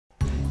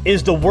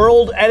Is the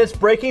world at its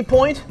breaking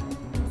point?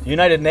 The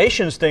United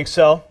Nations thinks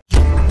so.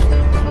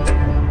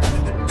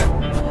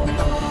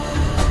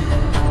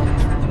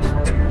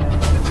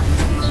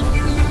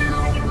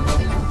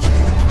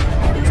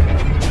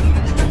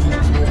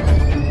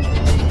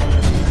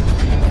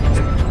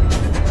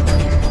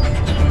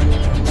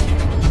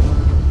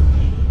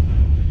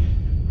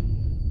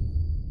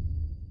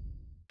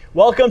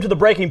 Welcome to The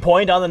Breaking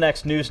Point on the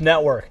Next News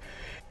Network.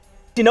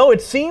 You know,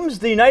 it seems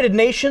the United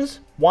Nations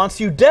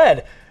wants you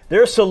dead.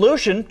 Their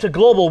solution to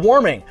global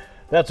warming.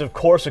 That's, of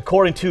course,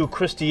 according to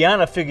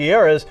Christiana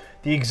Figueres,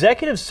 the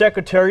Executive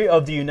Secretary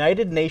of the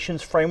United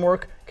Nations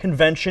Framework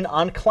Convention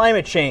on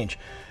Climate Change.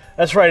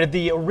 That's right, at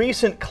the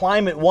recent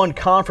Climate One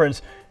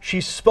conference,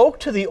 she spoke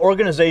to the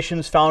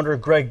organization's founder,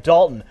 Greg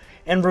Dalton,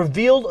 and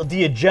revealed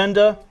the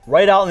agenda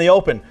right out in the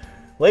open.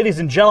 Ladies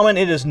and gentlemen,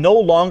 it is no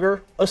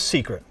longer a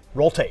secret.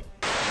 Roll tape.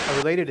 A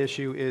related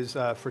issue is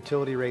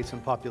fertility rates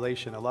and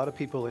population. A lot of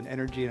people in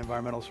energy and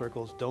environmental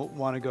circles don't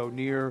want to go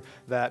near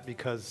that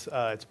because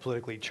it's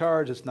politically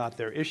charged, it's not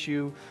their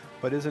issue.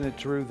 But isn't it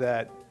true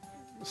that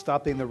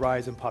stopping the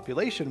rise in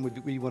population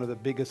would be one of the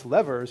biggest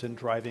levers in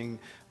driving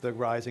the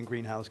rise in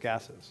greenhouse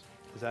gases?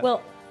 Is that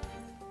well,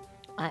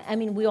 I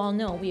mean, we all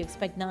know we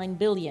expect 9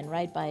 billion,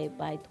 right, by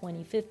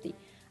 2050.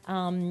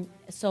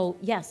 So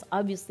yes,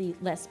 obviously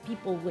less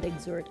people would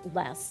exert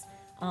less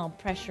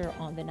pressure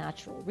on the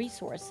natural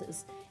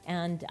resources,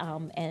 and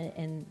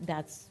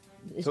that's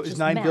so is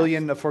 9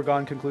 billion a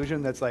foregone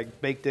conclusion? That's like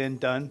baked in,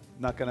 done,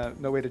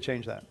 no way to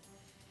change that.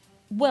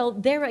 Well,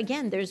 there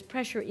again, there's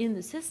pressure in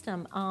the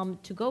system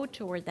to go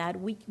toward that.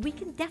 We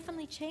can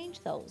definitely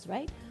change those,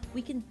 right?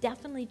 We can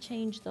definitely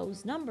change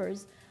those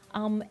numbers,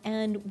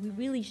 and we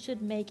really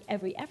should make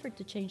every effort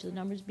to change the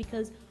numbers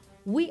because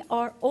we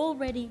are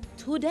already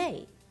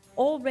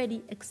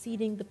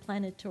exceeding the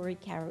planetary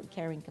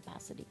carrying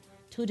capacity.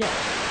 Today.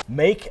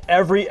 Make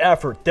every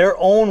effort. Their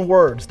own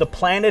words. The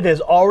planet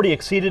has already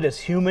exceeded its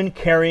human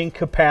carrying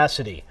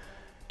capacity.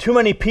 Too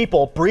many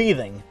people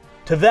breathing,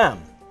 to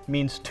them,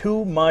 means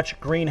too much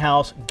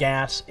greenhouse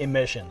gas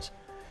emissions.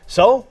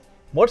 So,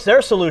 what's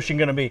their solution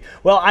going to be?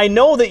 Well, I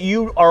know that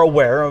you are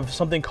aware of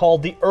something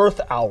called the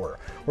Earth Hour,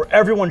 where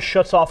everyone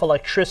shuts off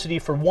electricity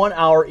for 1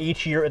 hour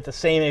each year at the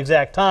same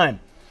exact time.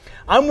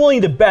 I'm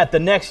willing to bet the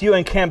next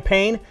UN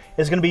campaign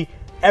is going to be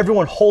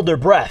everyone hold their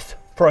breath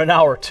for an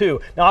hour too.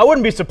 Now, I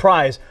wouldn't be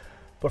surprised,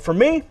 but for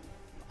me,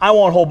 I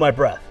won't hold my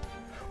breath.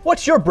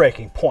 What's your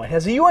breaking point?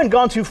 Has the UN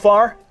gone too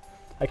far?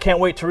 I can't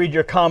wait to read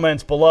your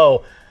comments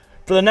below.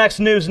 For the Next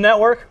News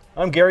Network,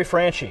 I'm Gary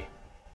Franchi.